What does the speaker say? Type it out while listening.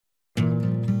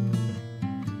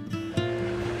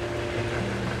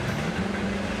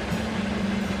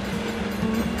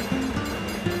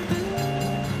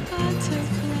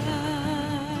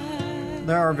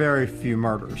There are very few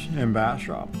murders in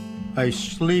Bastrop, a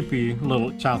sleepy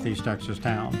little southeast Texas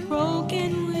town.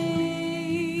 Broken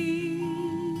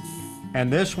wings. And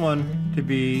this one to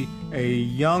be a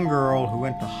young girl who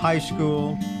went to high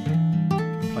school,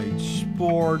 played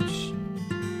sports,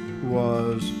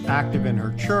 was active in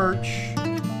her church.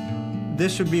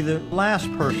 This would be the last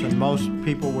person most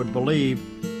people would believe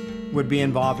would be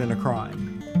involved in a crime.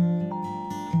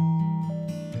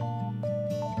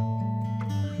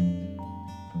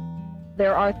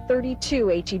 There are 32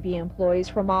 HEB employees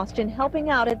from Austin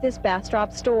helping out at this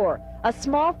Bastrop store. A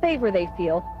small favor, they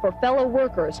feel, for fellow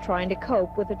workers trying to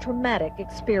cope with a traumatic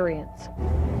experience.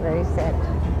 Very sad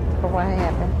for what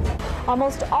happened.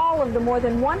 Almost all of the more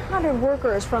than 100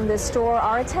 workers from this store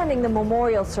are attending the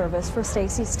memorial service for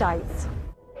Stacey Stites.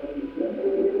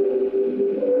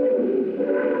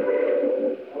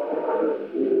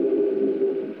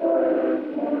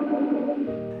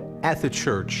 At the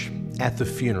church, at the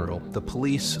funeral, the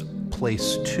police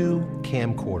placed 2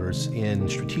 camcorders in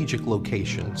strategic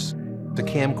locations. The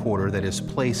camcorder that is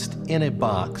placed in a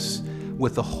box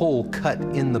with a hole cut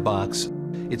in the box.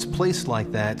 It's placed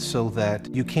like that so that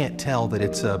you can't tell that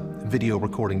it's a video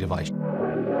recording device.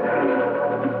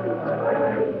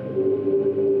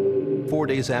 4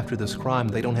 days after this crime,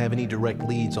 they don't have any direct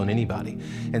leads on anybody.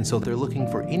 And so they're looking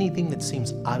for anything that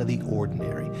seems out of the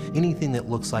ordinary, anything that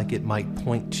looks like it might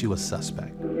point to a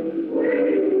suspect.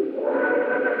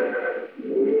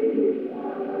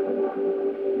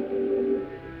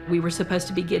 We were supposed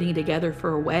to be getting together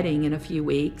for a wedding in a few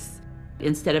weeks.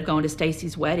 Instead of going to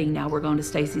Stacey's wedding, now we're going to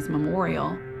Stacey's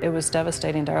memorial. It was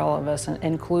devastating to all of us,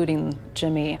 including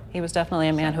Jimmy. He was definitely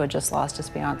a man who had just lost his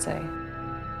fiancée.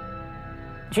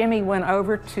 Jimmy went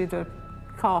over to the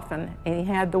coffin and he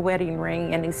had the wedding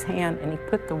ring in his hand and he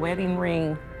put the wedding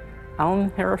ring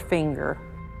on her finger.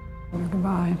 Told her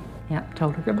goodbye. Yeah,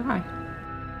 told her goodbye.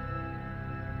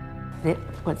 It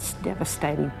was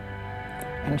devastating.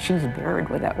 And she's buried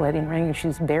with that wedding ring, and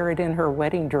she's buried in her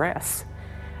wedding dress.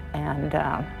 And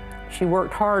she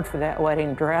worked hard for that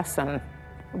wedding dress, and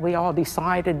we all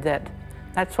decided that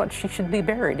that's what she should be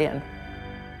buried in.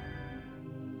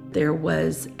 There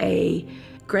was a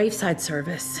graveside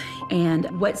service,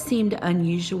 and what seemed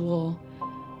unusual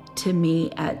to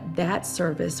me at that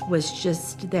service was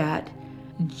just that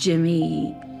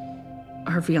Jimmy,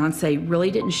 her fiance,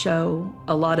 really didn't show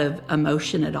a lot of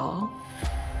emotion at all.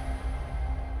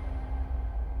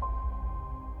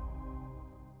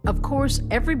 Of course,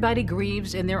 everybody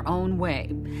grieves in their own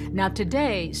way. Now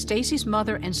today, Stacey's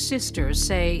mother and sisters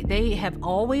say they have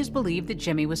always believed that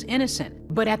Jimmy was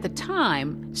innocent. But at the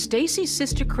time, Stacey's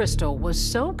sister Crystal was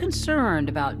so concerned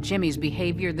about Jimmy's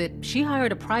behavior that she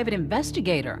hired a private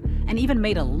investigator and even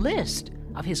made a list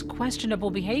of his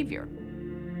questionable behavior.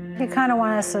 You kind of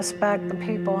want to suspect the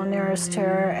people nearest to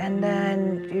her, and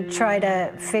then you try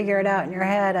to figure it out in your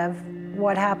head of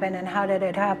what happened and how did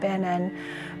it happen.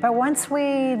 But once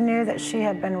we knew that she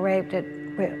had been raped,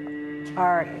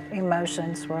 our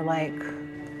emotions were like,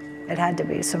 it had to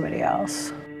be somebody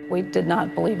else. We did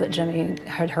not believe that Jimmy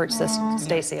had hurt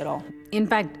Stacey at all. In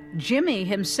fact, Jimmy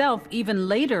himself even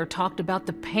later talked about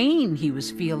the pain he was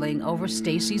feeling over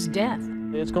Stacey's death.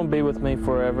 It's going to be with me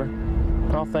forever.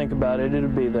 I'll think about it, it'll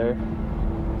be there.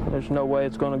 There's no way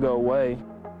it's going to go away.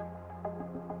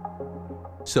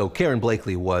 So Karen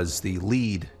Blakely was the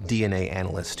lead DNA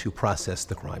analyst who processed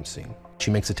the crime scene. She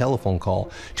makes a telephone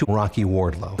call to Rocky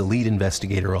Wardlow, the lead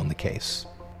investigator on the case.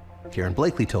 Karen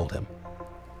Blakely told him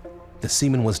the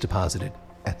semen was deposited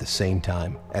at the same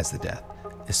time as the death.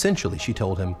 Essentially, she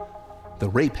told him the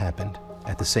rape happened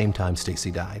at the same time Stacey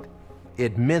died.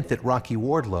 It meant that Rocky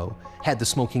Wardlow had the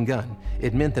smoking gun.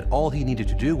 It meant that all he needed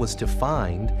to do was to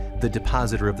find the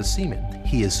depositor of the semen.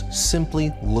 He is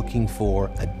simply looking for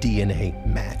a DNA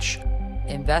match.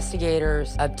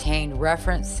 Investigators obtained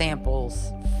reference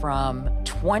samples from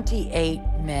 28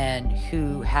 men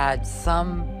who had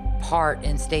some part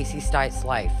in Stacey Stites'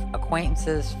 life.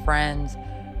 Acquaintances, friends,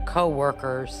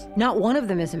 co-workers. Not one of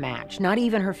them is a match, not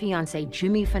even her fiancé,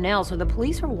 Jimmy Fennell. So the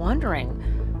police are wondering,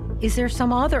 is there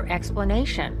some other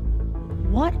explanation?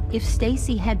 What if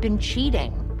Stacey had been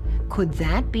cheating? Could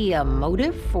that be a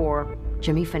motive for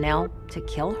Jimmy Fennell to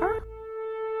kill her?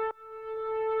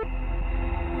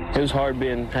 It was hard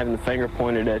having the finger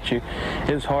pointed at you.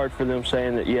 It was hard for them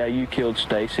saying that, yeah, you killed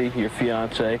Stacey, your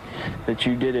fiance, that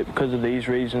you did it because of these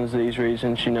reasons,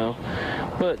 you know.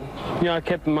 But, you know, I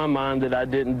kept in my mind that I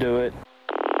didn't do it.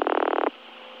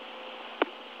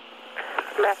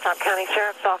 Bastrop County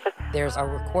Sheriff's Office. There's a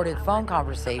recorded phone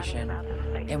conversation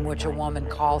in which a woman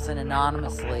calls in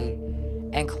anonymously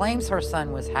and claims her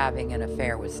son was having an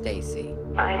affair with Stacey.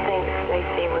 I think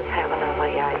Stacey was having a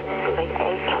liaison,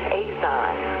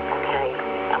 okay?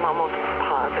 I'm almost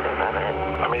positive of it.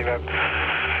 I mean,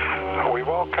 we've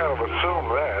all kind of assumed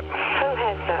that. Who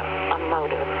has a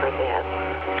motive for this?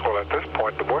 Well, at this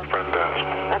point, the boyfriend does.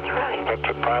 That's right. That's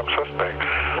a prime suspect.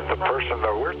 The person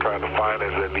that we're trying to find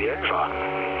is a liaison.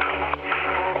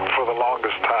 For the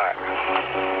longest time,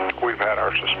 we've had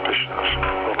our suspicions.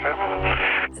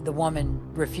 Okay? The woman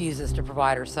refuses to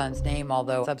provide her son's name,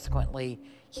 although subsequently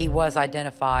he was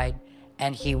identified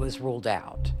and he was ruled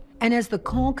out. And as the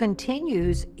call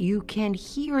continues, you can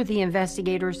hear the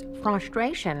investigators'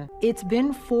 frustration. It's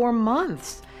been 4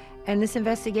 months, and this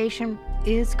investigation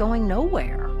is going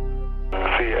nowhere.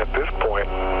 See, at this point,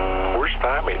 we're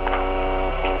stymied.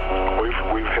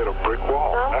 We've hit a brick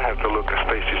wall. I have to look at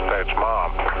Stacey Stites'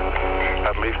 mom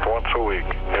at least once a week,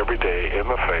 every day, in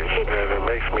the face, and it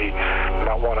makes me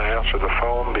not want to answer the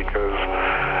phone because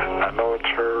I know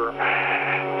it's her,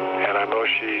 and I know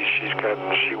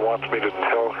she wants me to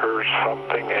tell her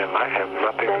something, and I have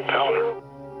nothing to tell her.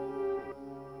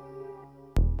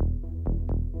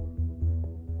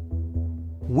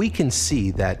 We can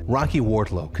see that Rocky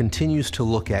Wardlow continues to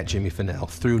look at Jimmy Fennell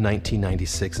through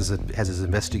 1996 as his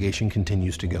investigation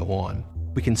continues to go on.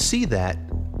 We can see that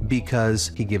because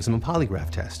he gives him a polygraph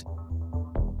test.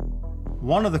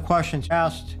 One of the questions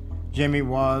asked Jimmy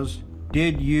was,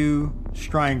 did you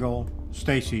strangle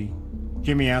Stacey?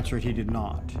 Jimmy answered he did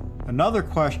not. Another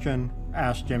question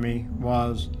asked Jimmy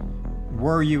was,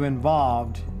 were you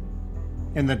involved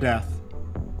in the death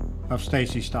of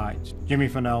Stacey Stites? Jimmy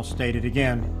Fennell stated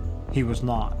again he was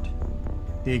not.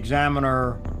 The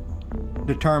examiner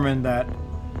determined that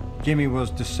Jimmy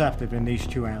was deceptive in these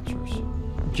two answers.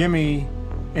 Jimmy,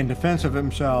 in defense of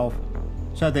himself,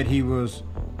 said that he was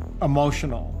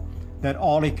emotional, that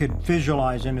all he could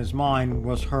visualize in his mind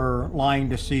was her lying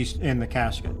deceased in the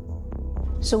casket.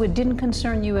 So it didn't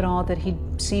concern you at all that he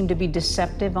seemed to be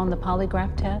deceptive on the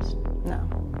polygraph test? No.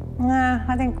 Nah,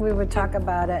 I think we would talk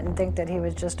about it and think that he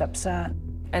was just upset.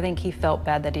 I think he felt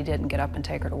bad that he didn't get up and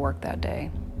take her to work that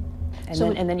day.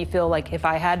 And then you feel like if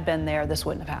I had been there, this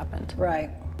wouldn't have happened. Right.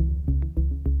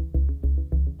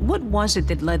 What was it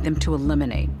that led them to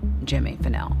eliminate Jimmy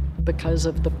Fennell? Because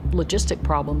of the logistic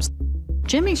problems.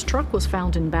 Jimmy's truck was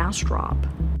found in Bastrop,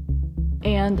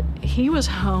 and he was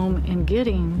home in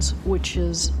Giddings, which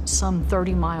is some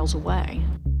 30 miles away.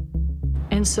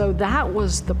 And so that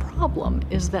was the problem,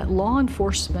 is that law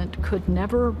enforcement could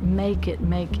never make it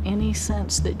make any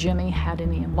sense that Jimmy had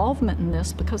any involvement in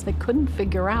this because they couldn't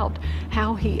figure out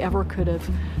how he ever could have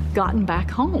gotten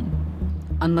back home.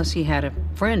 Unless he had a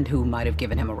friend who might have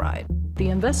given him a ride. The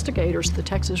investigators, the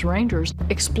Texas Rangers,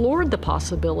 explored the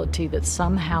possibility that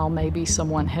somehow maybe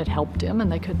someone had helped him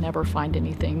and they could never find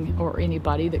anything or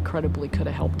anybody that credibly could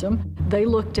have helped him. They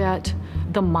looked at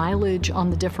the mileage on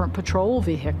the different patrol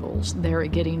vehicles there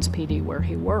at Giddings PD where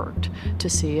he worked to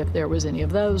see if there was any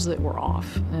of those that were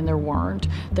off, and there weren't.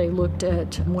 They looked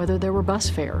at whether there were bus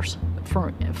fares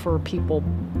for people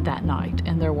that night,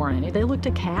 and there weren't any. They looked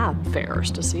at cab fares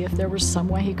to see if there was some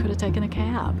way he could have taken a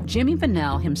cab. Jimmy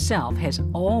Fennell himself has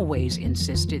always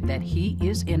insisted that he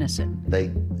is innocent.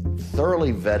 They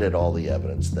thoroughly vetted all the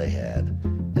evidence they had,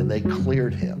 and they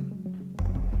cleared him.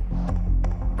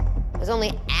 It was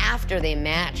only after they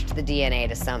matched the DNA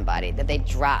to somebody that they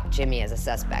dropped Jimmy as a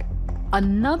suspect.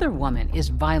 Another woman is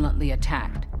violently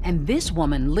attacked, and this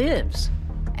woman lives.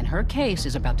 And her case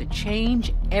is about to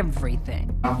change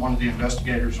everything. I'm one of the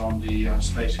investigators on the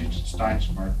Stacey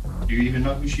Stites murder. Do you even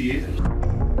know who she is?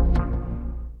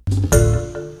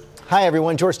 Hi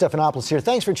everyone, George Stephanopoulos here.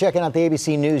 Thanks for checking out the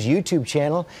ABC News YouTube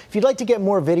channel. If you'd like to get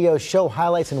more videos, show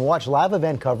highlights, and watch live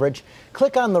event coverage,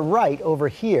 click on the right over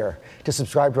here to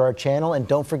subscribe to our channel, and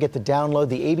don't forget to download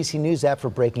the ABC News app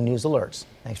for breaking news alerts.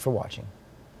 Thanks for watching.